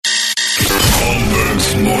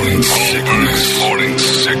Morning sickness. Morning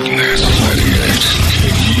sickness. 98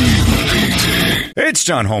 It's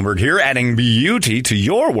John Holmberg here, adding beauty to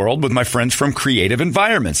your world with my friends from Creative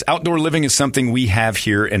Environments. Outdoor living is something we have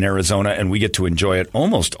here in Arizona, and we get to enjoy it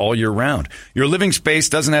almost all year round. Your living space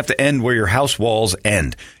doesn't have to end where your house walls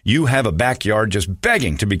end. You have a backyard just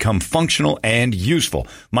begging to become functional and useful.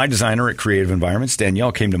 My designer at Creative Environments,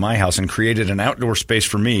 Danielle, came to my house and created an outdoor space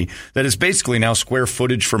for me that is basically now square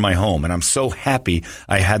footage for my home, and I'm so happy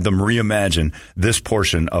I had them reimagine this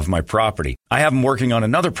portion of my property. I have them working on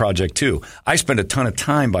another project, too. I spend a ton of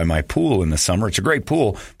time by my pool in the summer. It's a great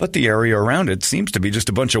pool, but the area around it seems to be just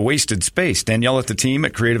a bunch of wasted space. Danielle at the team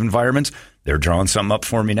at Creative Environments, they're drawing something up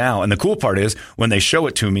for me now. And the cool part is, when they show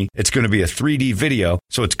it to me, it's going to be a 3D video,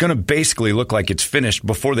 so it's going to basically look like it's finished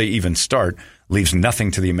before they even start. Leaves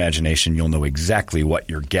nothing to the imagination. You'll know exactly what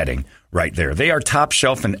you're getting right there. They are top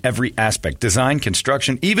shelf in every aspect. Design,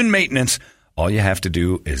 construction, even maintenance. All you have to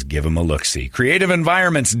do is give them a look-see.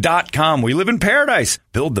 CreativeEnvironments.com. We live in paradise.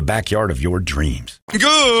 Build the backyard of your dreams. Good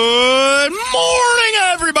morning,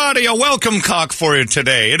 everybody. A welcome cock for you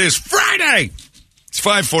today. It is Friday. It's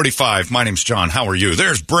 5:45. My name's John. How are you?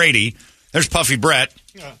 There's Brady. There's Puffy Brett.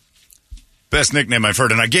 Yeah. Best nickname I've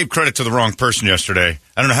heard. And I gave credit to the wrong person yesterday.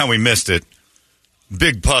 I don't know how we missed it.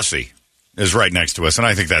 Big Pussy is right next to us, and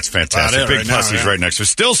I think that's fantastic. Big Pussy's right next to us.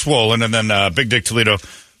 Still swollen, and then Big Dick Toledo,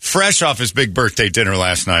 fresh off his big birthday dinner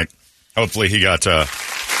last night. Hopefully he got all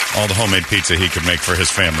the homemade pizza he could make for his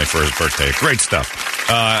family for his birthday. Great stuff.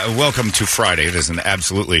 Welcome to Friday. It is an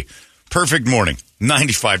absolutely perfect morning.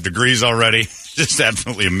 95 degrees already. Just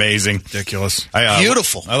absolutely amazing. Ridiculous.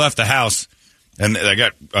 Beautiful. I left the house, and I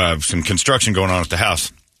got some construction going on at the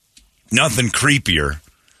house. Nothing creepier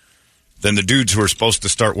than the dudes who are supposed to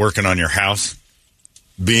start working on your house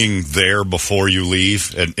being there before you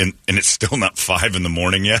leave, and it's still not 5 in the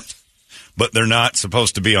morning yet, but they're not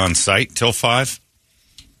supposed to be on site till 5.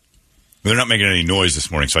 They're not making any noise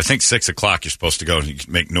this morning, so I think 6 o'clock you're supposed to go and you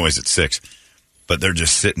can make noise at 6, but they're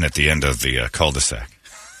just sitting at the end of the cul-de-sac.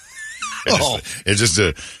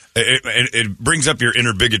 It brings up your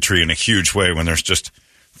inner bigotry in a huge way when there's just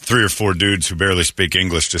 3 or 4 dudes who barely speak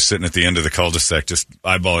English just sitting at the end of the cul-de-sac, just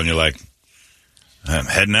eyeballing you like, I'm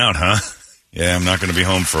heading out, huh? Yeah, I'm not going to be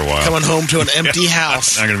home for a while. Coming home to an empty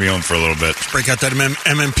house. I'm not going to be home for a little bit. Break out that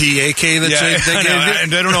MMP AK that I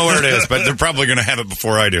don't know where it is, but they're probably going to have it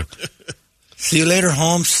before I do. See you later,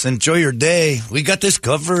 Holmes. Enjoy your day. We got this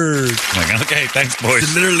covered. I'm like, okay, thanks, boys.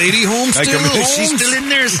 Is the little lady home still? She's still in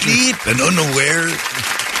there asleep and unaware.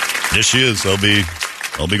 Yes, she is. I'll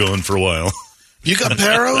be going for a while. You got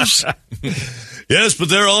Paros? Yes, but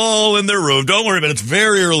they're all in their room. Don't worry about it. It's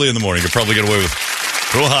very early in the morning. You'll probably get away with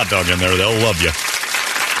throw a hot dog in there. They'll love you.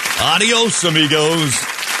 Adios, amigos.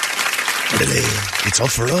 It's all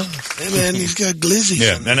for us. Hey, man, he's got glizzy.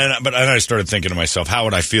 Yeah, but I started thinking to myself, how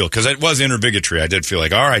would I feel? Because it was inner bigotry. I did feel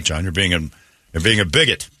like, all right, John, you're being a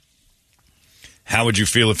bigot. How would you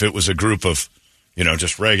feel if it was a group of,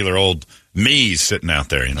 just regular old me's sitting out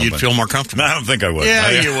there? You'd feel more comfortable. No, I don't think I would. Yeah,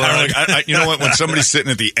 you would. You know what? When somebody's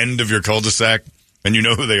sitting at the end of your cul-de-sac and you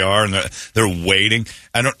know who they are and they're waiting,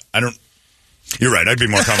 I don't. You're right. I'd be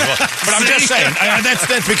more comfortable. But I'm just saying,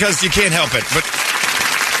 that's because you can't help it. But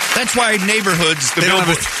that's why neighborhoods, the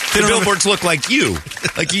billboards look like you.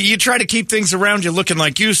 Like you try to keep things around you looking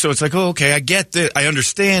like you, so it's like, oh, okay, I get that, I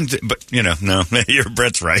understand. But, no,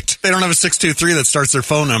 Brett's right. They don't have a 623 that starts their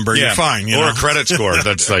phone number. Yeah. You're fine. Or a credit score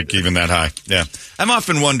that's like even that high. Yeah. I've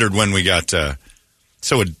often wondered when we got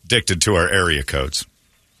so addicted to our area codes.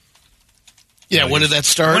 Yeah, when did that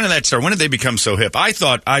start? When did they become so hip? I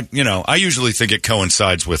thought, I usually think it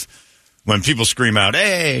coincides with when people scream out,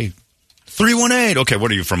 hey, 318. Okay, what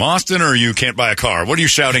are you, from Austin, or you can't buy a car? What are you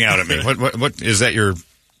shouting out at me? What is that, your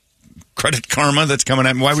credit karma that's coming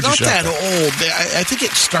at me? Why would you shout that? It's not that old. I think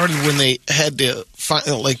it started when they had to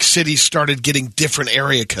cities started getting different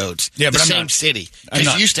area codes. Yeah, but the same city.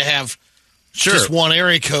 Because you used to have just one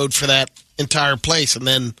area code for that entire place, and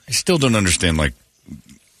then I still don't understand that.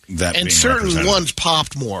 And certain ones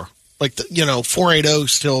popped more, like 480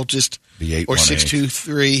 still just the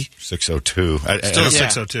 623, 602. Still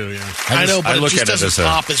 602. Yeah, I know, but it just doesn't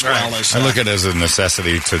pop as well as. I look at it as a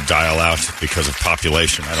necessity to dial out because of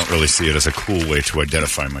population. I don't really see it as a cool way to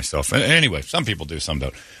identify myself. Anyway, some people do, some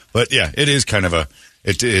don't. But yeah, it is kind of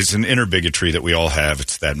it is an inner bigotry that we all have.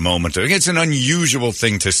 It's that moment. It's an unusual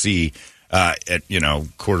thing to see at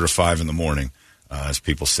 4:45 in the morning as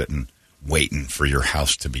people sitting waiting for your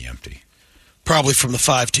house to be empty. Probably from the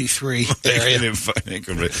 523 area.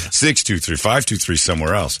 623, 523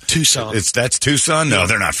 somewhere else. Tucson. That's Tucson? No,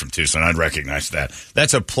 they're not from Tucson. I'd recognize that.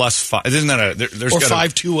 That's a +5. Isn't that there's or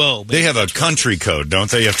 520. They have a country code, don't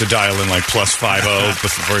they? You have to dial in like +50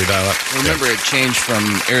 before you dial up. Remember, it changed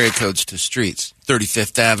from area codes to streets.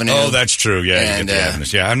 35th Avenue. Oh, that's true. Yeah, and you get the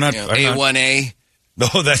avenues. Yeah, I'm not. A1A.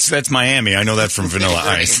 No, that's Miami. I know that from Vanilla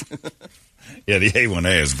Ice. Yeah, the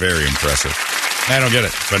A1A is very impressive. I don't get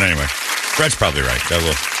it, but anyway. Brett's probably right. Got a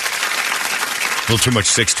little too much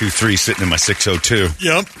 623 sitting in my 602.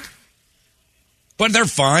 Yep. But they're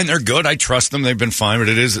fine. They're good. I trust them. They've been fine. But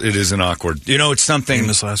it is an awkward. You know, it's something.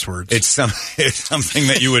 Famous last words. It's something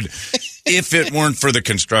that you would, if it weren't for the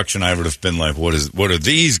construction, I would have been like, what are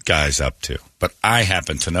these guys up to? But I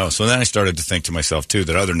happen to know. So then I started to think to myself too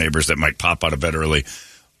that other neighbors that might pop out of bed early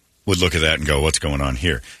would look at that and go, what's going on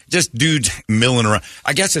here? Just dudes milling around.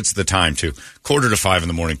 I guess it's the time, too. 4:45 in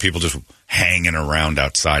the morning, people just hanging around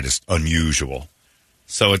outside is unusual.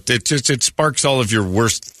 So it sparks all of your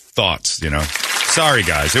worst thoughts, you know. Sorry,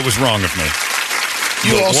 guys. It was wrong of me.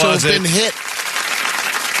 You also have been hit.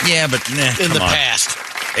 Yeah, but in the past.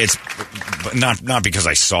 It's not because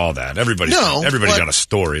I saw that. Everybody's got a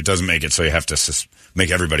story. It doesn't make it so you have to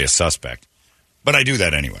make everybody a suspect. But I do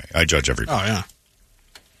that anyway. I judge everybody. Oh, yeah.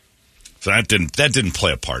 So that didn't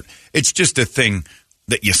play a part. It's just a thing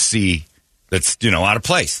that you see that's, out of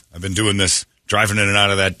place. I've been doing this, driving in and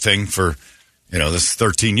out of that thing for, this is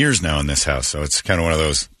 13 years now in this house. So it's kind of one of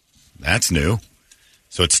those, that's new.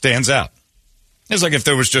 So it stands out. It's like if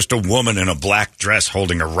there was just a woman in a black dress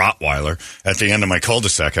holding a Rottweiler at the end of my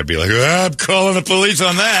cul-de-sac, I'd be like, I'm calling the police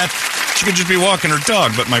on that. She could just be walking her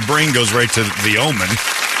dog, but my brain goes right to the omen,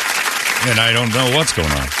 and I don't know what's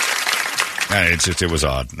going on. It was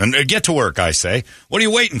odd. And get to work, I say. What are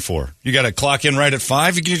you waiting for? You got to clock in right at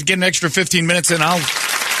 5? You can get an extra 15 minutes in.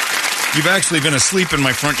 You've actually been asleep in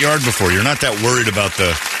my front yard before. You're not that worried about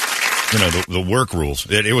the work rules.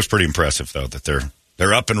 It was pretty impressive, though, that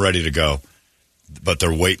they're up and ready to go, but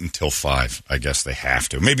they're waiting till 5. I guess they have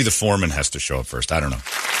to. Maybe the foreman has to show up first. I don't know.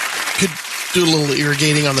 Could do a little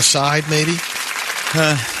irrigating on the side, maybe.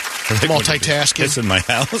 Multitasking. It's in my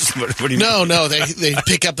house? What do you mean? No, they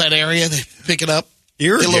pick up that area, they pick it up.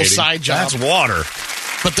 Irrigating? A little side job. That's water.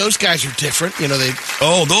 But those guys are different.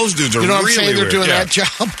 Those dudes are really weird. You know what I'm saying? They're doing that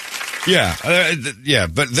job. Yeah,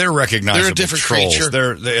 but they're recognizable. They're a different trolls.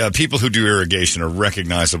 Creature. They're people who do irrigation are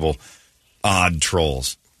recognizable odd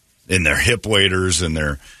trolls in their hip waders and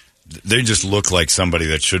they just look like somebody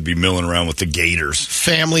that should be milling around with the gators.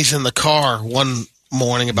 Families in the car one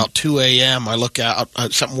morning about 2 a.m. I look out,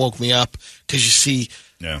 something woke me up because you see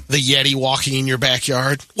the Yeti walking in your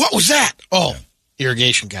backyard. What was that? Oh,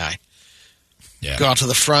 irrigation guy. Yeah. Go out to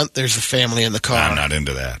the front. There's the family in the car. I'm not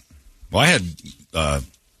into that. Well, I had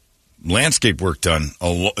landscape work done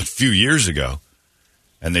a few years ago,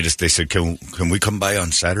 and they said, can we come by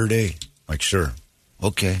on Saturday? Like, sure.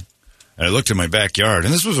 Okay. And I looked in my backyard,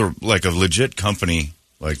 and this was a legit company.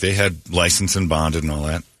 Like, they had license and bonded and all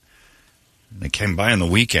that. And they came by on the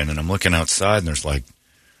weekend, and I'm looking outside, and there's like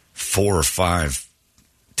 4 or 5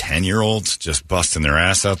 10-year-olds just busting their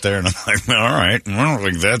ass out there. And I'm like, all right, I don't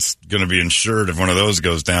think that's going to be insured if one of those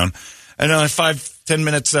goes down. And 5-10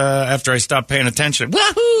 minutes after I stopped paying attention,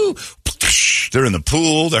 wahoo! They're in the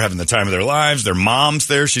pool. They're having the time of their lives. Their mom's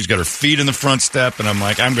there. She's got her feet in the front step. And I'm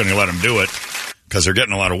like, I'm going to let them do it because they're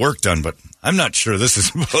getting a lot of work done. But I'm not sure this is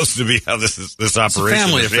supposed to be how this operation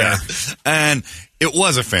family is. affair. Yeah. And it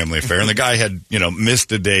was a family affair. And the guy had,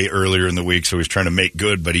 missed a day earlier in the week, so he was trying to make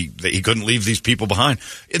good, but he couldn't leave these people behind.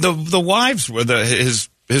 The wives were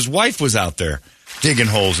his wife was out there digging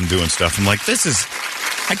holes and doing stuff. I'm like,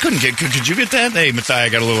 I couldn't could you get that? Hey, Matthias, I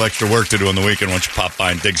got a little extra work to do on the weekend. Why don't you pop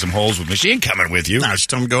by and dig some holes with me? She ain't coming with you. No, just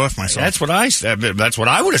tell him to go with myself. That's what I said. That's what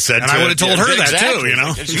I would have said. And I would have told her that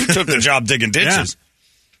too, You took the job digging ditches. Yeah.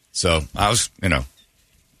 So I was,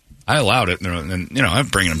 I allowed it. And I'm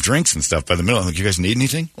bringing them drinks and stuff by the middle. I'm like, you guys need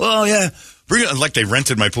anything? Well, yeah. Bring it. Like they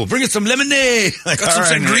rented my pool. Bring us some lemonade. Like, got some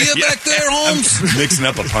sangria back there, Holmes? I'm mixing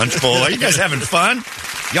up a punch bowl. Are you guys having fun?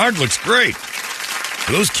 Yard looks great.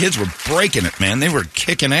 Those kids were breaking it, man. They were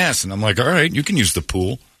kicking ass. And I'm like, all right, you can use the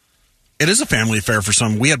pool. It is a family affair for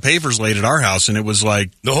some. We had pavers laid at our house, and it was like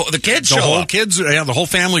the kids the show whole up. Kids, the whole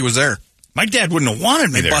family was there. My dad wouldn't have wanted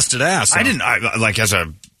me they there. Busted ass. I didn't.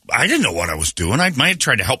 I didn't know what I was doing. I might have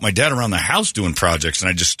tried to help my dad around the house doing projects, and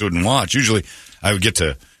I just stood and watched. Usually, I would get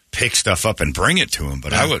to pick stuff up and bring it to him.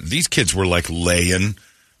 But these kids were like laying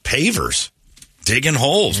pavers, digging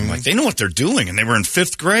holes. I'm like, they know what they're doing, and they were in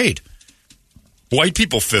 5th grade. White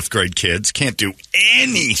people 5th grade kids can't do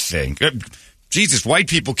anything. Jesus, white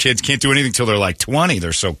people kids can't do anything till they're like 20.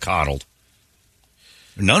 They're so coddled.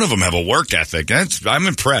 None of them have a work ethic. I'm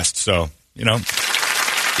impressed. So, Yeah,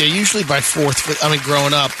 usually by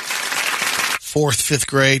growing up, 4th, 5th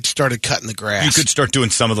grade, started cutting the grass. You could start doing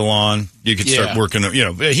some of the lawn. You could start working.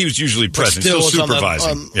 He was usually present, still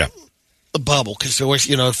supervising. The bubble, because there was,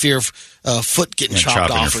 fear of foot getting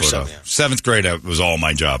chopped off or something. 7th grade was all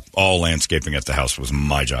my job. All landscaping at the house was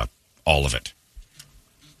my job. All of it.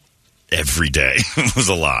 Every day. It was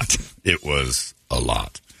a lot. It was a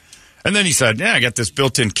lot. And then he said, I got this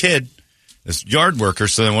built-in kid, this yard worker.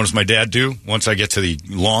 So then what does my dad do? Once I get to the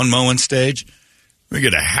lawn mowing stage, we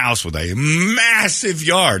get a house with a massive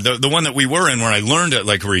yard. The one that we were in where I learned it,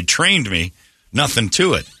 like where he trained me, nothing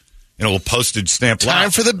to it. A little postage stamp lot. Time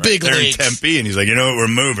for the big leagues. There in Tempe. And he's like, we're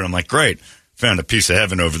moving. I'm like, great. Found a piece of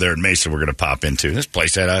heaven over there in Mesa we're going to pop into. This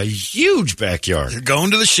place had a huge backyard. You're going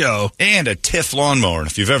to the show. And a TIFF lawnmower. And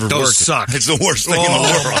if you've ever Those worked suck. it's the worst thing in the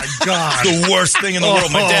world. Oh, my God. It's the worst thing in the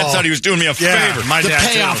world. My dad thought he was doing me a favor. My the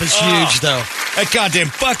dad payoff too. is huge, though. That goddamn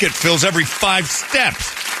bucket fills every 5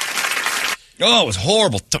 steps. Oh, it was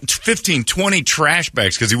horrible. 15, 20 trash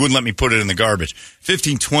bags, because he wouldn't let me put it in the garbage.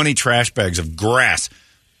 15, 20 trash bags of grass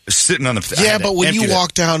sitting on the... Yeah, but when you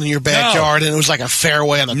walk down in your backyard and it was like a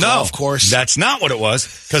fairway on a golf course. That's not what it was,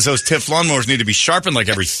 because those TIFF lawnmowers need to be sharpened like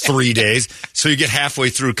every 3 days, so you get halfway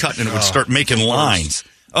through cutting and it would start making lines.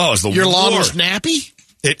 Oh, it was the worst. Your lawn was nappy?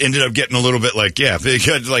 It ended up getting a little bit like, it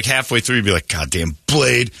got like halfway through, you'd be like, goddamn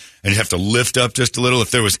blade, and you'd have to lift up just a little.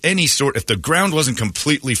 If there was if the ground wasn't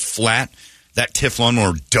completely flat, that TIFF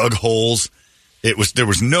lawnmower dug holes. There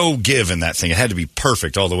was no give in that thing. It had to be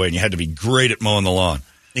perfect all the way, and you had to be great at mowing the lawn.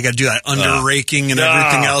 You got to do that under raking and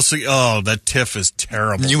everything else. Oh, that TIFF is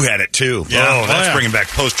terrible. You had it too. Yeah. That's bringing back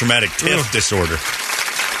post-traumatic TIFF disorder.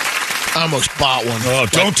 I almost bought one. Oh,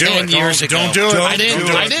 don't do 10 it. years ago. Don't do it. I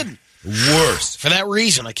didn't. Worse. For that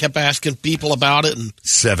reason, I kept asking people about it. And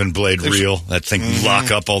 7-blade reel. That thing lock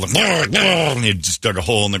up all the... And you just dug a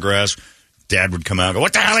hole in the grass. Dad would come out and go,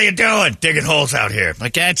 what the hell are you doing? Digging holes out here.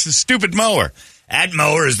 Like, it's a stupid mower. That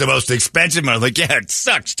mower is the most expensive mower. Like, it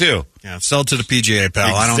sucks, too. Yeah, sell it to the PGA, pal.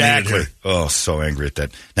 Exactly. I don't need it here. Oh, so angry at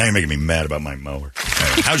that. Now you're making me mad about my mower.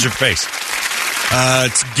 Right. How's your face?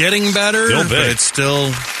 It's getting better, but it's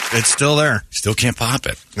still there. Still can't pop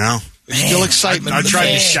it. No. Still excitement. I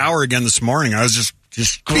tried to shower again this morning. I was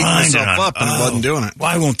just beating myself up and wasn't doing it.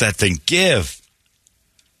 Why won't that thing give?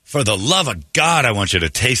 For the love of God, I want you to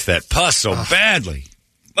taste that pus so badly.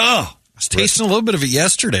 Oh. I was tasting a little bit of it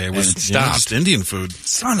yesterday. It was just Indian food.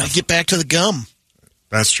 Son of... Get back to the gum.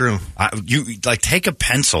 That's true. You take a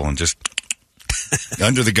pencil and just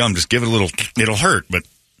under the gum, just give it a little. It'll hurt, but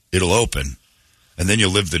it'll open. And then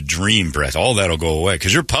you'll live the dream breath. All that'll go away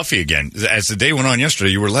because you're puffy again. As the day went on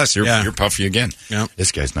yesterday, you were less. You're puffy again. Yep.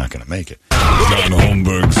 This guy's not going to make it. John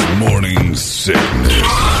Holmberg's Morning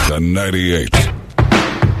Sickness. The 98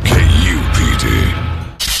 KUPD.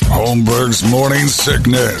 Holmberg's Morning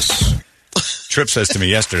Sickness. Tripp says to me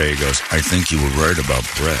yesterday, he goes, I think you were right about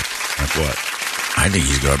Brett. Like what? I think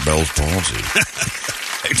he's got Bell's palsy.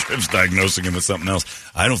 Tripp's diagnosing him with something else.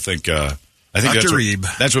 I don't think... I think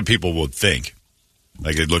that's what people would think.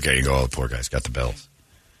 Like, they'd look at you and go, oh, the poor guy's got the bells.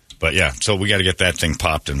 But, yeah, so we got to get that thing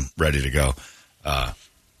popped and ready to go.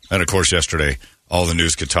 And, of course, yesterday, all the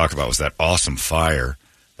news could talk about was that awesome fire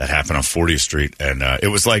that happened on 40th Street. And it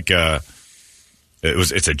was like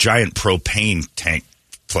it's a giant propane tank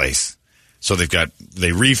place. So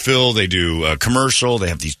they refill, they do commercial, they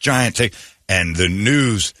have these giant tanks. And the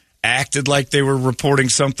news acted like they were reporting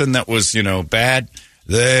something that was, bad.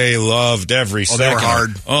 They loved every second. They were hard.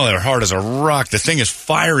 Oh, they were hard as a rock. The thing is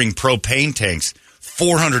firing propane tanks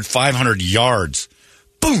 400, 500 yards.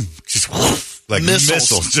 Boom! Just like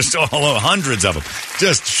missiles. Just all over, hundreds of them.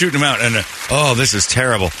 Just shooting them out. And, this is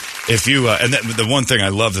terrible. If you, and the one thing I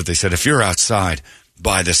love that they said, if you're outside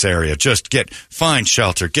by this area, just find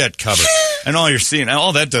shelter, get cover. And all you're seeing,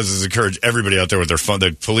 all that does is encourage everybody out there with their phone.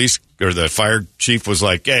 The police or the fire chief was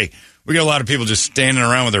like, hey, we got a lot of people just standing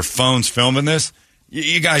around with their phones filming this.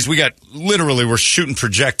 You guys, we're shooting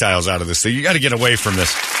projectiles out of this thing. You got to get away from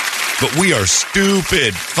this. But we are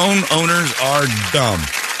stupid. Phone owners are dumb.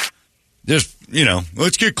 Just,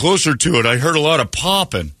 let's get closer to it. I heard a lot of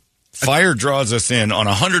popping. Fire draws us in on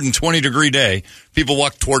a 120-degree day. People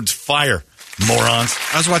walk towards fire. Morons.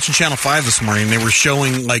 I was watching Channel 5 this morning, and they were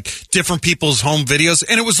showing, different people's home videos,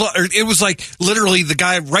 and it was like literally the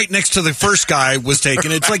guy right next to the first guy was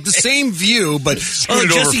taking. It's like the same view, but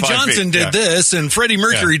Jesse Johnson did this, and Freddie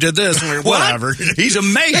Mercury did this, and whatever. He's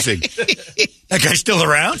amazing. That guy's still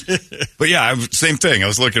around? But yeah, same thing. I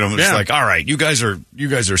was looking at him, it's like, all right, you guys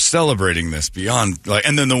are celebrating this beyond,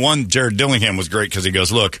 and then the one, Jared Dillingham was great because he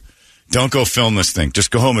goes, look, Don't go film this thing.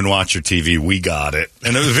 Just go home and watch your TV. We got it.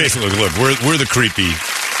 And it was basically, look, we're the creepy.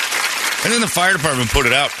 And then the fire department put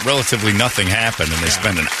it out. Relatively nothing happened, and they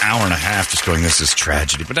spend an hour and a half just going, this is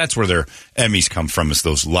tragedy. But that's where their Emmys come from, is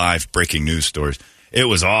those live breaking news stories. It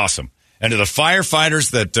was awesome. And to the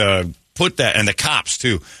firefighters that put that, and the cops,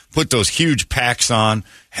 too, put those huge packs on,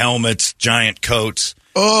 helmets, giant coats.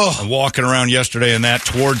 Oh, walking around yesterday in that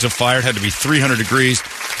towards a fire. It had to be 300 degrees.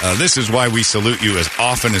 This is why we salute you as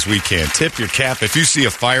often as we can. Tip your cap. If you see a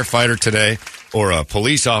firefighter today or a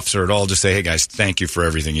police officer at all, just say, hey, guys, thank you for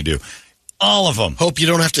everything you do. All of them. Hope you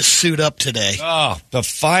don't have to suit up today. Oh, the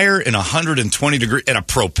fire in 120 degrees in a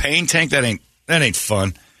propane tank, that ain't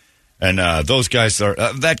fun. And those guys are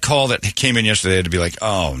that call that came in yesterday had to be like,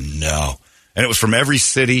 oh, no. And it was from every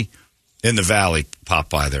city in the valley popped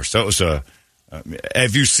by there. So it was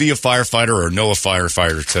if you see a firefighter or know a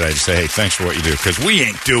firefighter today, just say, hey, thanks for what you do, because we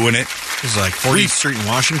ain't doing it. It's like 40th Street in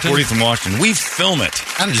Washington? 40th in Washington. We film it.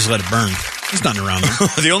 I'd just let it burn. There's nothing around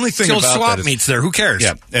there. The only thing about swap that is, meets there. Who cares?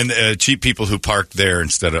 Yeah, and cheap people who park there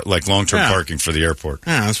instead of, like, long-term parking for the airport.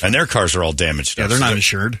 Yeah, that's fine. And their cars are all damaged. Yeah, they're not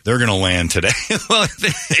insured. They're going to land today. Well,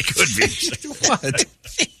 they could be. What?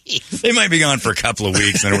 They might be gone for a couple of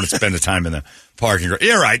weeks, and they don't want to spend the time in the parking garage.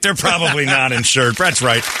 You're right. They're probably not insured. Brett's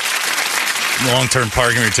right. Long-term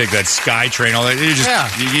parking, where you take that Sky Train, all that.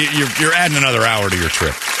 You're adding another hour to your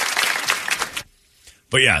trip.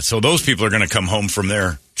 But, yeah, so those people are going to come home from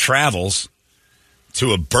their travels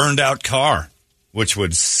to a burned-out car, which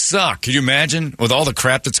would suck. Can you imagine? With all the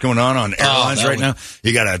crap that's going on airlines right now,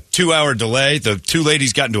 you got a 2-hour delay. The two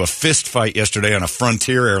ladies got into a fist fight yesterday on a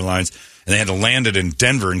Frontier Airlines, and they had to land it in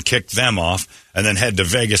Denver and kick them off, and then head to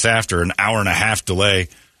Vegas after an hour-and-a-half delay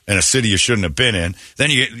in a city you shouldn't have been in. Then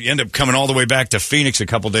you end up coming all the way back to Phoenix a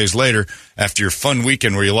couple days later after your fun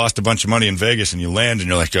weekend where you lost a bunch of money in Vegas, and you land, and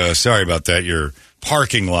you're like, sorry about that. Your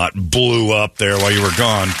parking lot blew up there while you were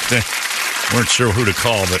gone. Weren't sure who to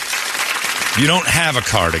call, but you don't have a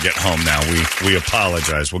car to get home now. We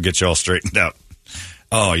apologize. We'll get you all straightened out.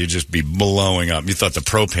 Oh, you'd just be blowing up. You thought the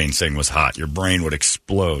propane thing was hot. Your brain would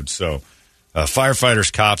explode. So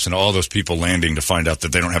firefighters, cops, and all those people landing to find out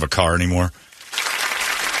that they don't have a car anymore,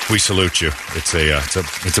 we salute you. It's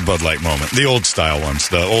a Bud Light moment. The old style ones,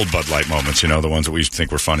 the old Bud Light moments, the ones that we used to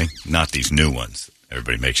think were funny, not these new ones.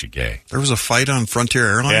 Everybody makes you gay. There was a fight on Frontier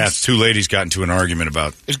Airlines? Yeah, two ladies got into an argument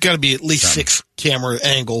about... There's got to be at least 6 camera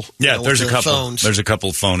angle. Yeah, there's a couple. Phones. There's a couple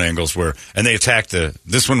phone angles where... And they attacked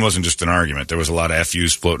this one wasn't just an argument. There was a lot of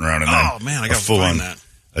FUs floating around. And I got to find that.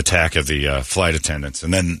 Attack of the flight attendants.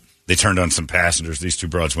 And then they turned on some passengers. These two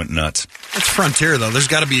broads went nuts. It's Frontier, though. There's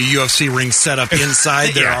got to be a UFC ring set up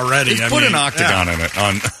inside there already. Put an octagon in it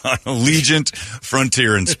on Allegiant,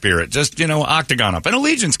 Frontier, and Spirit. Just, octagon up. And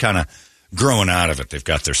Allegiant's kind of... growing out of it. They've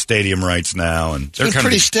got their stadium rights now, and they're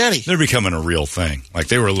pretty steady. They're becoming a real thing. Like,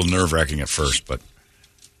 they were a little nerve-wracking at first, but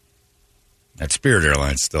that Spirit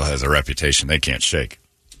Airlines still has a reputation they can't shake.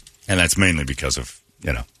 And that's mainly because of,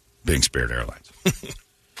 being Spirit Airlines.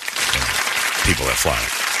 People that fly.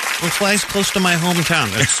 Well, it flies close to my hometown.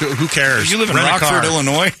 Who cares? You live in Rockford,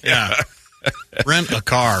 Illinois? Yeah. Rent a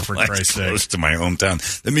car, for Christ's sake. Close to my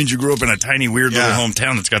hometown. That means you grew up in a tiny, weird little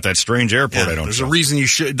hometown that's got that strange airport I don't There's a reason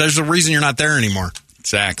there's a reason you're not there anymore.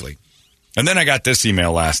 Exactly. And then I got this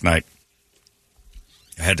email last night.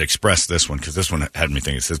 I had to express this one because this one had me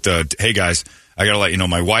thinking. It says, hey, guys, I got to let you know,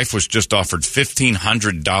 my wife was just offered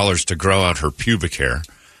 $1,500 to grow out her pubic hair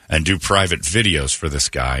and do private videos for this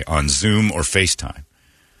guy on Zoom or FaceTime.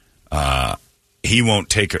 He won't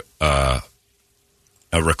take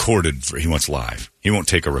he wants live. He won't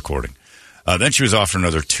take a recording. Then she was offered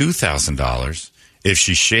another $2,000 if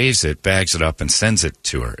she shaves it, bags it up, and sends it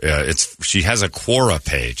to her. She has a Quora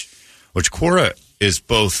page, which Quora is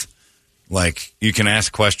both like you can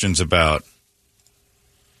ask questions about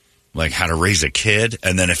like how to raise a kid,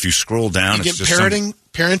 and then if you scroll down, you it's get just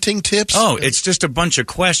parenting tips. Oh, it's just a bunch of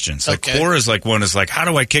questions. Like Quora is like one is like, how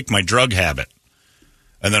do I kick my drug habit?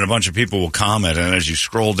 And then a bunch of people will comment, and as you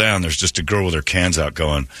scroll down, there's just a girl with her cans out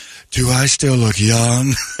going, do I still look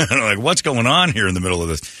young? And I'm like, what's going on here in the middle of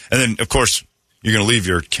this? And then, of course, you're going to leave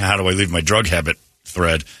your how do I leave my drug habit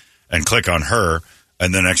thread and click on her,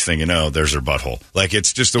 and the next thing you know, there's her butthole. Like,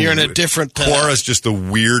 it's just you're in a different... Quora's just the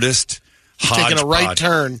weirdest hodgepodge. Taking a right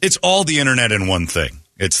turn. It's all the internet in one thing.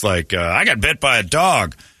 It's like, I got bit by a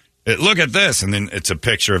dog. Look at this. And then it's a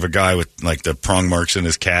picture of a guy with, like, the prong marks in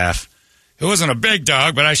his calf. It wasn't a big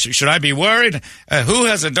dog, but should I be worried? Who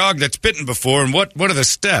has a dog that's bitten before, and what are the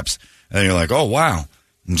steps? And then you're like, oh, wow.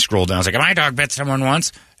 And scroll down. It's like, my dog bit someone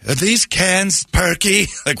once. Are these cans perky?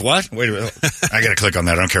 Like, what? Wait a minute. I got to click on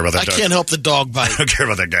that. I don't care about that dog. I can't help the dog bite. I don't care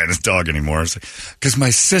about that guy and his dog anymore. Because my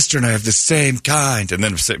sister and I have the same kind. And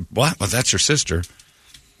then say, what? Well, that's your sister.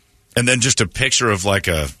 And then just a picture of like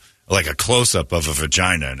a close-up of a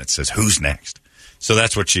vagina, and it says, who's next? So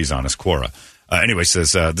that's what she's on, is Quora. Anyway,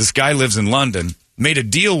 says, this guy lives in London, made a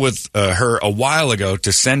deal with her a while ago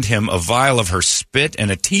to send him a vial of her spit and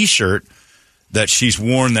a T-shirt that she's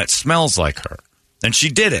worn that smells like her. And she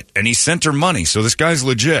did it, and he sent her money, so this guy's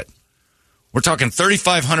legit. We're talking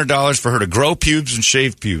 $3,500 for her to grow pubes and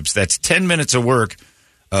shave pubes. That's 10 minutes of work,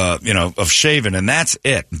 of shaving, and that's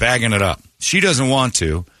it, bagging it up. She doesn't want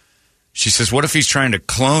to. She says, what if he's trying to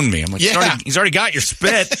clone me? I'm like, he's already got your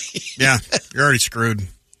spit. Yeah, you're already screwed.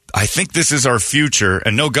 I think this is our future,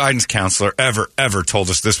 and no guidance counselor ever told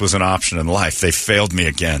us this was an option in life. They failed me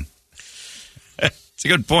again. It's a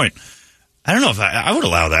good point. I don't know if I would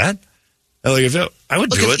allow that. I would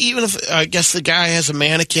do it. Even if, I guess the guy has a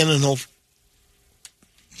mannequin and he'll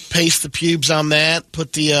paste the pubes on that,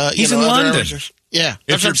 put the, he's in London. Yeah,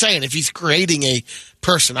 that's what I'm saying. If he's creating a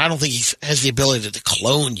person, I don't think he has the ability to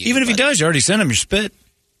clone you. Even if he does, you already sent him your spit.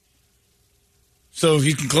 So if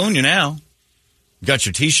he can clone you now, you got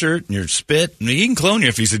your T-shirt and your spit. I mean, he can clone you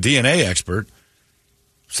if he's a DNA expert.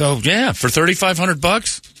 So, yeah, for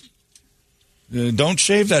 $3,500, don't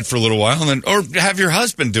shave that for a little while, and then, or have your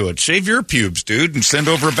husband do it. Shave your pubes, dude, and send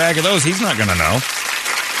over a bag of those. He's not going to know.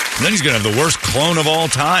 And then he's going to have the worst clone of all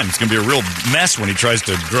time. It's going to be a real mess when he tries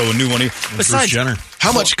to grow a new one. Besides, Jenner.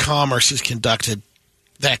 How much commerce is conducted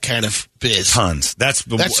that kind of biz? Tons.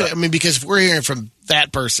 Because if we're hearing from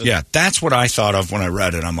that person. Yeah, that's what I thought of when I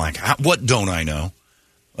read it. I'm like, what don't I know?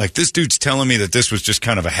 Like, this dude's telling me that this was just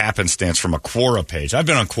kind of a happenstance from a Quora page. I've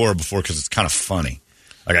been on Quora before because it's kind of funny.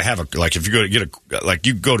 Like, if you go to get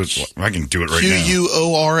you go to, I can do it right now.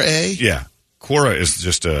 Quora? Yeah. Quora is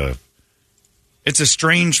just it's a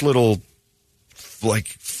strange little, like,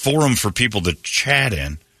 forum for people to chat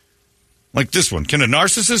in. Like this one. Can a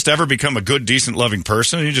narcissist ever become a good, decent, loving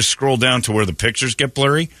person? And you just scroll down to where the pictures get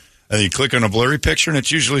blurry, and then you click on a blurry picture, and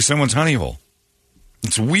it's usually someone's honey hole.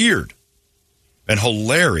 It's weird and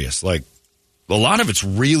hilarious. Like, a lot of it's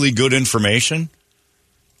really good information.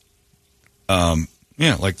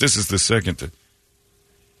 Yeah, like this is the second.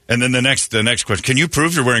 And then the next question: can you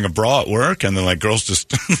prove you're wearing a bra at work? And then, like, girls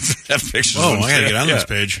just have pictures. Oh, I gotta get on this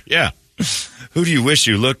page. Yeah. Who do you wish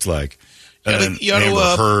you looked like? You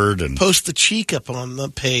ought to post the cheek up on the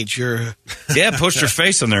page. Yeah, post your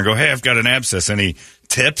face on there and go, hey, I've got an abscess. Any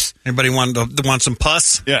tips? Anybody want some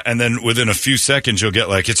pus? Yeah, and then within a few seconds, you'll get,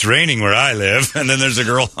 like, it's raining where I live. And then there's a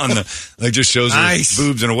girl on just shows her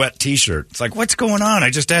boobs in a wet T-shirt. It's like, what's going on? I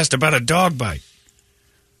just asked about a dog bite.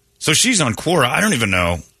 So she's on Quora. I don't even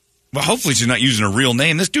know. Well, hopefully she's not using a real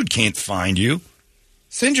name. This dude can't find you.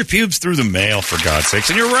 Send your pubes through the mail, for God's sakes.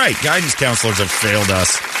 And you're right. Guidance counselors have failed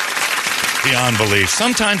us beyond belief.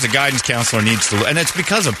 Sometimes a guidance counselor needs to, and it's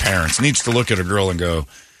because of parents, needs to look at a girl and go,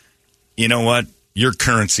 you know what? Your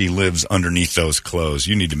currency lives underneath those clothes.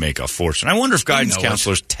 You need to make a fortune. I wonder if guidance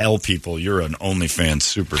counselors tell people you're an OnlyFans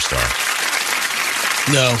superstar.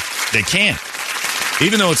 No. They can't.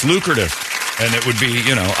 Even though it's lucrative. And it would be,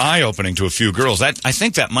 eye-opening to a few girls. I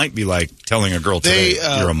think that might be like telling a girl today,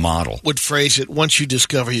 you're a model. Would phrase it, once you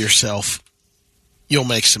discover yourself, you'll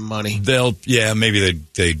make some money. Maybe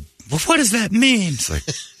they well, what does that mean? It's like,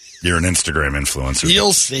 you're an Instagram influencer.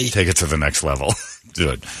 You'll see. Take it to the next level.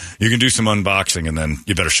 Do it. You can do some unboxing, and then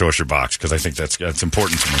you better show us your box, because I think that's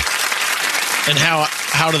important to me. And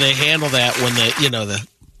how do they handle that when the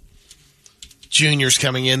juniors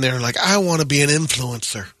coming in there and like, I want to be an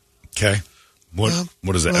influencer. Okay. What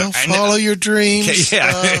is that? Well, follow your dreams. Yeah.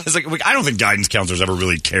 It's like, I don't think guidance counselors ever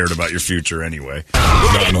really cared about your future anyway.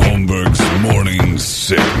 John Holmberg's Morning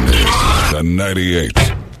Sickness, the 98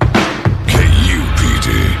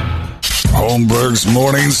 KUPD. Holmberg's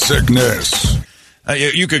Morning Sickness.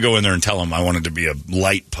 You could go in there and tell them I wanted to be a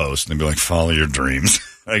light post, and they'd be like, follow your dreams.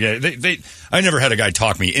 Okay, I never had a guy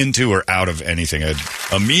talk me into or out of anything. I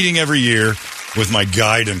had a meeting every year with my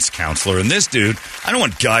guidance counselor, and this dude, I don't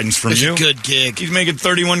want guidance from you. It's a good gig. He's making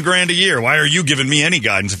 $31,000 a year. Why are you giving me any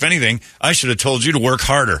guidance? If anything, I should have told you to work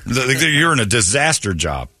harder. You're in a disaster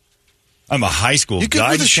job. I'm a high school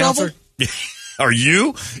guidance counselor. Are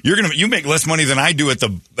you? You make less money than I do I'm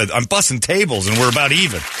bussing tables, and we're about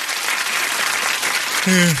even.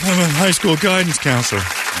 I'm a high school guidance counselor.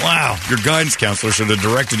 Wow, your guidance counselor should have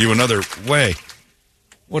directed you another way.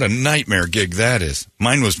 What a nightmare gig that is.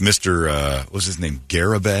 Mine was Mr. What's his name?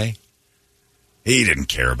 Garibay. He didn't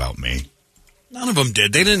care about me. None of them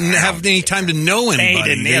did. They didn't have any time to know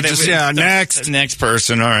anybody. Next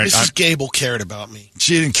person. All right. Mrs. Gable cared about me.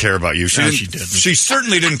 She didn't care about you. She didn't. She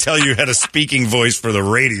certainly didn't tell you had a speaking voice for the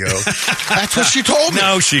radio. That's what she told me.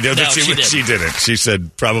 No, she didn't. No, She didn't. She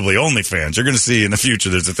said probably OnlyFans. You're going to see in the future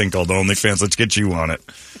there's a thing called OnlyFans. Let's get you on it.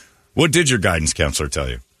 What did your guidance counselor tell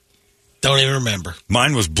you? Don't even remember.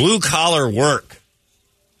 Mine was blue-collar work.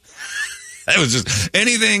 That was just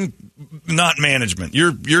anything not management.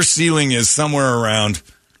 Your ceiling is somewhere around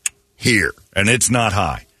here, and it's not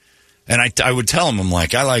high. And I would tell him, I'm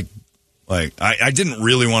like, I didn't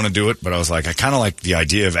really want to do it, but I was like, I kind of like the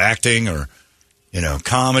idea of acting or,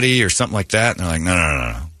 comedy or something like that. And they're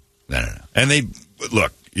like, no. And they,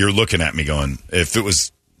 look, you're looking at me going, if it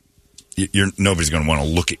was, nobody's going to want to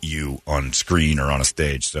look at you on screen or on a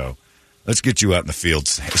stage. So let's get you out in the field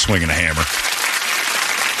swinging a hammer.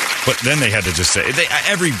 But then they had to just say,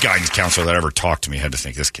 every guidance counselor that ever talked to me had to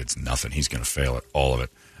think, this kid's nothing. He's going to fail at all of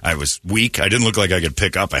it. I was weak. I didn't look like I could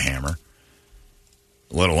pick up a hammer,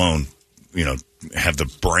 let alone, have the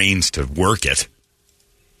brains to work it.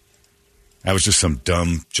 I was just some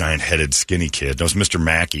dumb, giant-headed, skinny kid. That was Mr.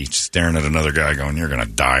 Mackey staring at another guy going, you're going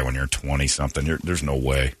to die when you're 20-something. There's no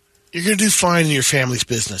way. You're going to do fine in your family's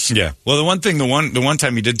business. Yeah. Well, the one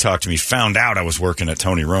time he did talk to me, found out I was working at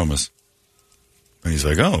Tony Roma's. And he's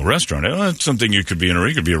like, oh, restaurant. Oh, that's something you could be in.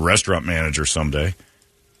 You could be a restaurant manager someday.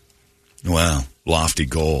 Wow. Lofty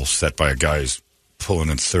goal set by a guy who's pulling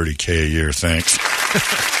in $30K a year. Thanks.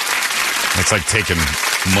 That's like taking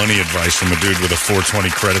money advice from a dude with a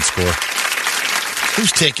 420 credit score.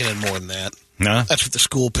 Who's taking in more than that? No. That's what the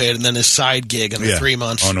school paid, and then his side gig in the 3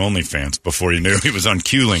 months. On OnlyFans. Before you knew, he was on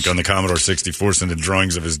Q-Link on the Commodore 64 sending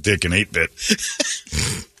drawings of his dick in 8-bit.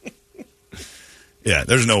 Yeah,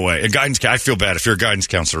 there's no way. I feel bad. If you're a guidance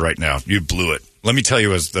counselor right now, you blew it. Let me tell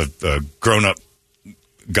you, as the grown-up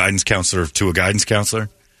guidance counselor to a guidance counselor,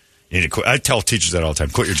 you need to quit. I tell teachers that all the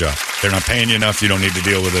time. Quit your job. They're not paying you enough. You don't need to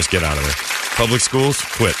deal with this. Get out of there. Public schools,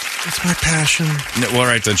 quit. It's my passion. Well, all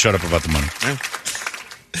right, then shut up about the money.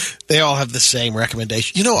 They all have the same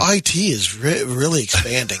recommendation. IT is really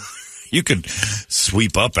expanding. You could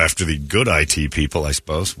sweep up after the good IT people, I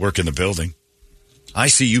suppose. Work in the building. I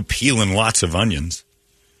see you peeling lots of onions.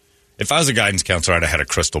 If I was a guidance counselor, I'd have had a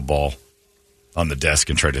crystal ball on the desk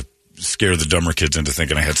and tried to scare the dumber kids into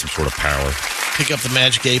thinking I had some sort of power. Pick up the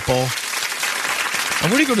magic 8-ball. And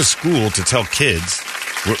where do you go to school to tell kids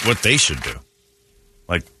what they should do?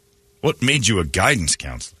 Like, what made you a guidance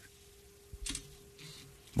counselor?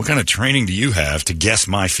 What kind of training do you have to guess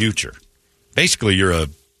my future? Basically, you're a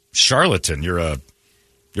charlatan. You're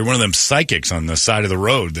one of them psychics on the side of the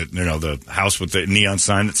road that, the house with the neon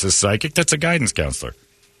sign that says psychic. That's a guidance counselor.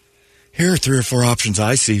 Here are 3 or 4 options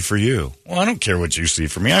I see for you. Well, I don't care what you see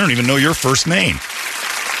for me. I don't even know your first name.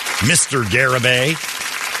 Mr. Garibay.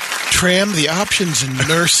 Tram, the options in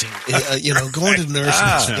nursing. Going to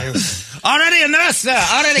nursing. Already a nurse, sir.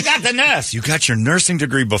 Already got the nurse. You got your nursing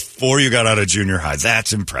degree before you got out of junior high.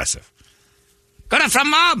 That's impressive. Got it from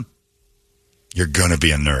Mom. You're going to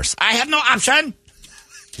be a nurse. I have no option.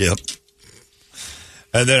 Yep.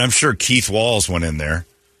 And then I'm sure Keith Walls went in there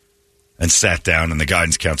and sat down, and the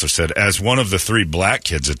guidance counselor said, as one of the 3 black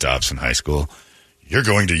kids at Dobson High School, you're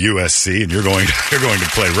going to USC, and you're going to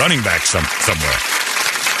play running back somewhere.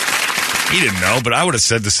 He didn't know, but I would have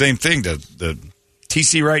said the same thing to the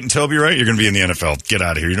TC Wright and Toby Wright. You're going to be in the NFL. Get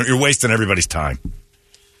out of here. You're wasting everybody's time.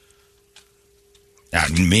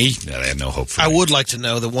 Me? I had no hope for I me. would like to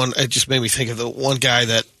know the one. It just made me think of the one guy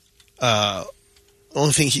that the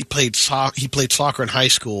only thing he played soccer in high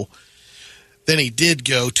school. Then he did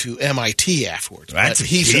go to MIT afterwards.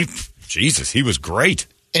 Jesus, he was great.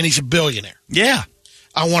 And he's a billionaire. Yeah.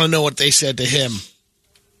 I want to know what they said to him.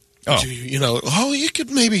 Oh. You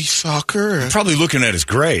could maybe soccer. Probably looking at his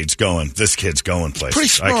grades going, this kid's going places. Pretty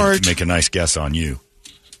smart. I can make a nice guess on you.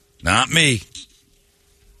 Not me.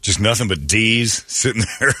 Just nothing but D's sitting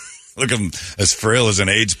there looking as frail as an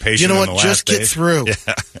AIDS patient. You know on the what? last Just get day. through.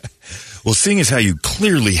 Yeah. Well, seeing as how you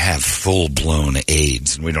clearly have full-blown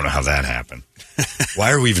AIDS, and we don't know how that happened,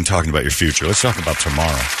 why are we even talking about your future? Let's talk about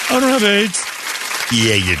tomorrow. I don't have AIDS.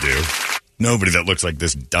 Yeah, you do. Nobody that looks like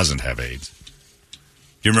this doesn't have AIDS.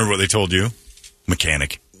 Do you remember what they told you?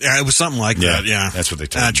 Mechanic. Yeah, it was something like that, yeah. That's what they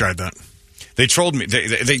told me. I tried that. They trolled me.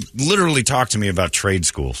 They literally talked to me about trade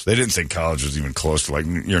schools. They didn't think college was even close to,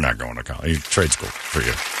 you're not going to college. Trade school for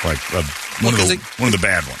you. One of the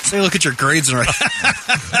bad ones. Say, look at your grades and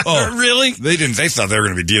Oh, really? They didn't. They thought they were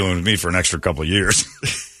going to be dealing with me for an extra couple of years.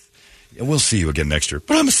 Yeah, we'll see you again next year.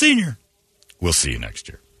 But I'm a senior. We'll see you next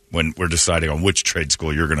year when we're deciding on which trade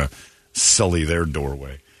school you're going to sully their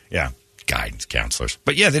doorway. Yeah. Guidance counselors.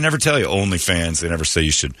 But yeah, they never tell you OnlyFans. They never say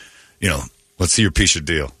you should, let's see your piece of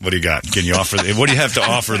deal. What do you got? Can you offer? What do you have to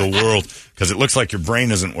offer the world? Because it looks like your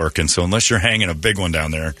brain isn't working. So unless you're hanging a big one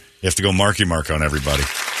down there, you have to go mark on everybody.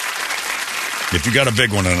 If you got a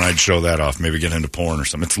big one, then I'd show that off. Maybe get into porn or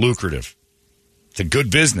something. It's lucrative. It's a good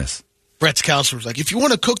business. Brett's counselor's like, if you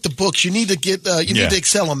want to cook the books, you need to get need to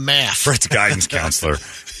excel in math. Brett's guidance counselor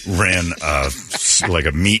ran like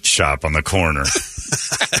a meat shop on the corner.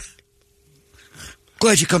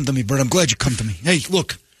 Glad you come to me, Brett. I'm glad you come to me. Hey,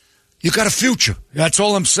 look, you got a future. That's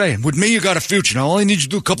all I'm saying. With me, you got a future. Now, all I need you to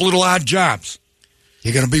do a couple little odd jobs.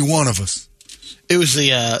 You're going to be one of us. It was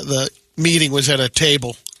the meeting was at a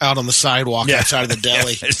table out on the sidewalk outside of the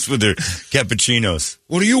deli. It's with their cappuccinos.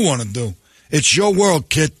 What do you want to do? It's your world,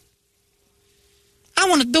 kid. I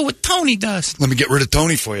want to do what Tony does. Let me get rid of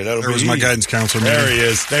Tony for you. There was my guidance counselor. There he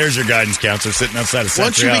is. There's your guidance counselor sitting outside of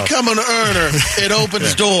Once you House. become an earner, it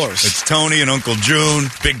opens doors. It's Tony and Uncle June.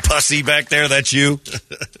 Big pussy back there. That's you.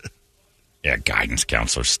 Yeah, guidance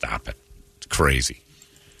counselor. Stop it. It's crazy.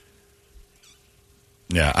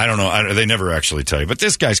 Yeah, I don't know. They never actually tell you. But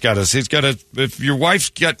this guy's got us. If your wife's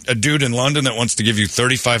got a dude in London that wants to give you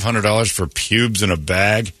 $3,500 for pubes in a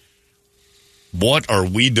bag, what are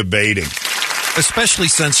we debating? Especially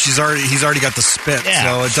since he's already got the spit,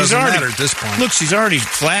 so it doesn't matter at this point. Look, she's already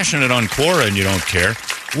flashing it on Quora, and you don't care.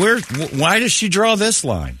 Why does she draw this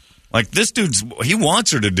line? Like, this he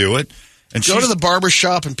wants her to do it. And go to the barber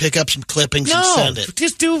shop and pick up some clippings and send it.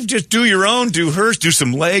 Just do your own, do hers, do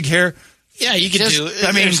some leg hair. Yeah, you can do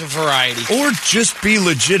it. There's a variety. Or just be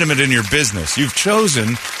legitimate in your business. You've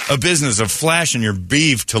chosen a business of flashing your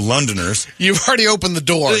beef to Londoners. You've already opened the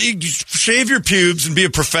door. Shave your pubes and be a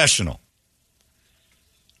professional.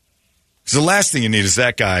 Because the last thing you need is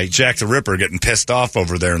that guy, Jack the Ripper, getting pissed off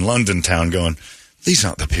over there in London town going, these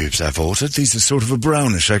aren't the pubes I've ordered. These are sort of a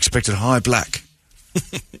brownish. I expected high black.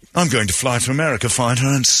 I'm going to fly to America, find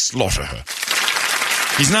her, and slaughter her.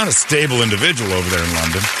 He's not a stable individual over there in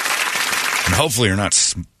London. And hopefully you're not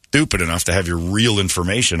stupid enough to have your real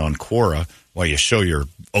information on Quora while you show your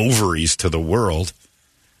ovaries to the world.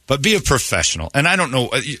 But be a professional. And I don't know,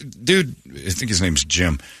 dude, I think his name's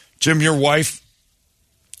Jim. Jim, your wife,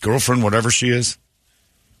 girlfriend, whatever she is,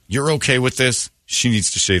 you're okay with this? She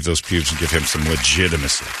needs to shave those pubes and give him some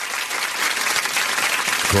legitimacy.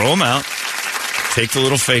 Grow them out. Take the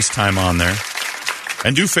little FaceTime on there.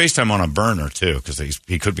 And do FaceTime on a burner, too, because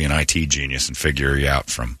he could be an IT genius and figure you out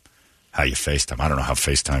from how you FaceTime. I don't know how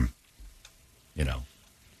FaceTime,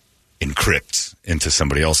 encrypts into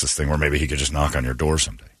somebody else's thing where maybe he could just knock on your door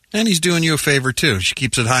someday. And he's doing you a favor, too. She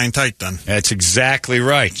keeps it high and tight, then. That's exactly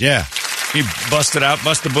right, yeah. You bust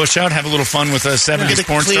the bush out, have a little fun with 70s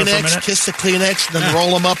porn stuff for a minute. Kiss the Kleenex, then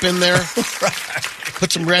roll them up in there.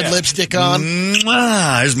 Put some red lipstick on.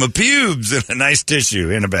 There's my pubes in a nice tissue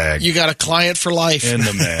in a bag. You got a client for life. In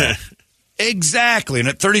the mail. Exactly. And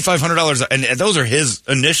at $3,500, and those are his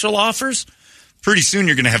initial offers, pretty soon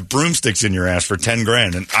you're going to have broomsticks in your ass for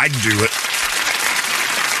 $10,000, and I'd do it.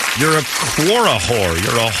 You're a Quora whore.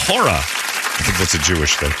 You're a hora. I think that's a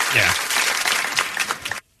Jewish thing. Yeah.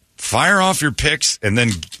 Fire off your pics, and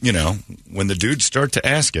then, when the dudes start to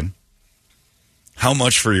asking how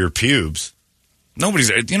much for your pubes, nobody's,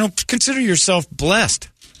 consider yourself blessed.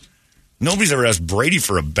 Nobody's ever asked Brady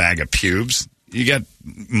for a bag of pubes. You got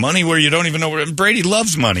money where you don't even know where. Brady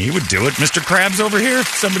loves money. He would do it. Mr. Krabs over here, if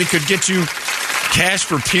somebody could get you cash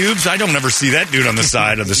for pubes, I don't ever see that dude on the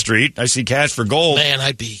side of the street. I see cash for gold. Man,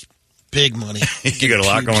 I'd be big money. You got a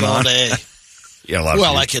lot going on. Day. You got a lot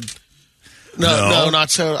well, of I could. No, not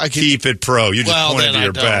so. I could keep it pro. You just point it to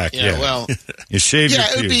your back. Yeah, well, you shave your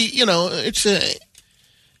pubes. Yeah, it would be. It's a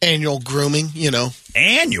annual grooming.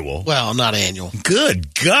 Annual. Well, not annual.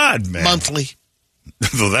 Good God, man. Monthly.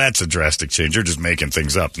 Well, that's a drastic change. You're just making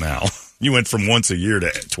things up now. You went from once a year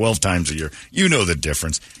to 12 times a year. You know the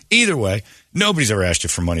difference. Either way, nobody's ever asked you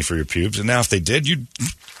for money for your pubes. And now if they did,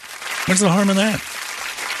 what's the harm in that?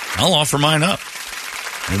 I'll offer mine up.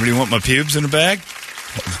 Anybody want my pubes in a bag?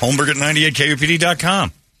 Holmberg at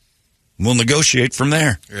 98KUPD.com. We'll negotiate from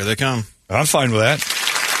there. Here they come. I'm fine with that.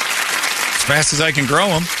 As fast as I can grow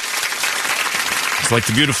them. It's like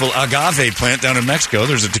the beautiful agave plant down in Mexico.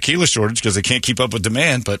 There's a tequila shortage because they can't keep up with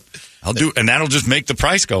demand, but I'll do, and that'll just make the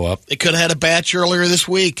price go up. They could have had a batch earlier this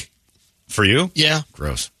week. For you? Yeah.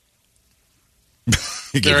 Gross.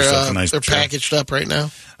 You give yourself a nice They're packaged up right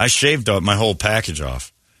now. I shaved my whole package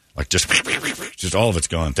off. Like just all of it's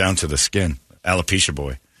gone down to the skin. Alopecia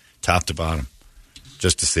boy, top to bottom,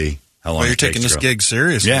 just to see how long. Well, you're taking this gig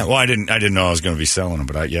seriously. Yeah. Well, I didn't know I was going to be selling them,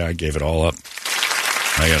 but I gave it all up.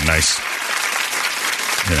 I got a nice,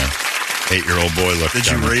 8-year-old boy look. Did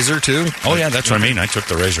you razor too? Oh, yeah, that's what I mean. I took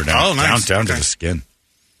the razor down. Oh, nice. Down to the skin.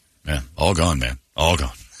 Yeah, all gone, man. All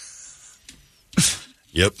gone.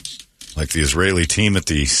 Yep. Like the Israeli team at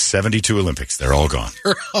the 72 Olympics. They're all gone.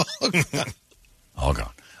 All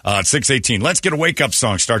gone. At 6:18, let's get a wake-up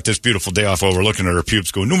song. Start this beautiful day off while we're looking at her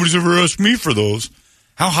pubes going, nobody's ever asked me for those.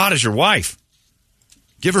 How hot is your wife?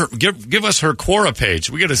 Give us her Quora page.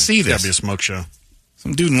 We got to see this. Gotta be a smoke show.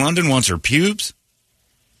 Some dude in London wants her pubes?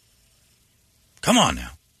 Come on now.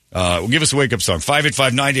 Well, give us a wake-up song.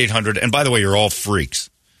 585-9800. And by the way, you're all freaks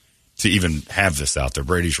to even have this out there.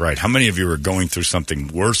 Brady's right. How many of you are going through something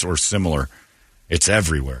worse or similar? It's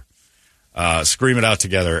everywhere. Scream it out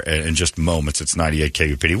together in just moments. It's 98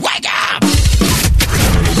 KUPD. Wake up!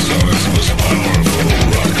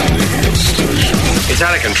 It's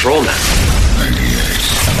out of control now.